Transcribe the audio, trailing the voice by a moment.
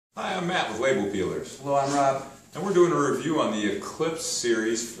I'm Matt with Label Peelers. Hello, I'm Rob. And we're doing a review on the Eclipse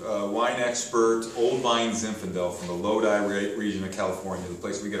series, wine expert, old vine Zinfandel from the Lodi region of California, the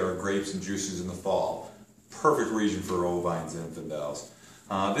place we get our grapes and juices in the fall. Perfect region for old vine Zinfandels.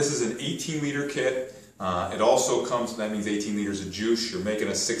 This is an 18-liter kit. It also comes, that means 18 liters of juice. You're making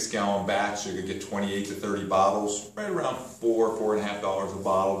a 6-gallon batch, so you're going to get 28 to 30 bottles, right around $4.5 a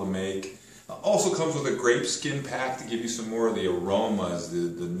bottle to make. Also comes with a grape skin pack to give you some more of the aromas,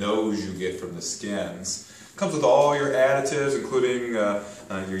 the nose you get from the skins. Comes with all your additives, including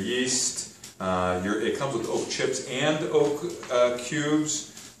your yeast. It comes with oak chips and oak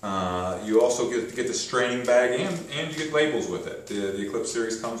cubes. You also get the straining bag, and you get labels with it. The Eclipse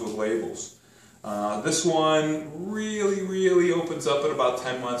series comes with labels. This one really opens up at about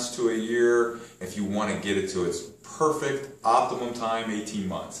 10 months to a year if you want to get it to its perfect optimum time, 18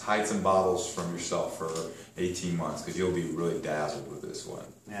 months. Hide some bottles from yourself for 18 months because you'll be really dazzled with this one.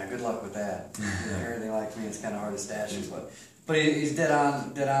 Yeah, good luck with that. Everything like me, it's kind of hard to stash it, but he's dead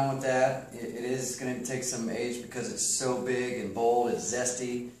on with that. It is going to take some age because it's so big and bold. It's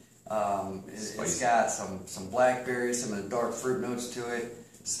zesty. It's got some blackberries, some of the dark fruit notes to it.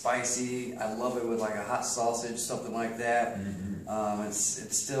 Spicy. I love it with like a hot sausage, something like that.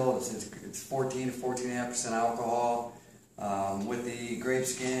 It's 14 to 14.5% alcohol. With the grape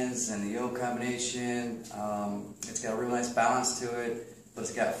skins and the oak combination, it's got a real nice balance to it, but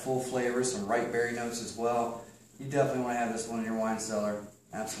it's got full flavor, some ripe berry notes as well. You definitely want to have this one in your wine cellar.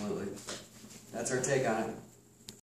 Absolutely. That's our take on it.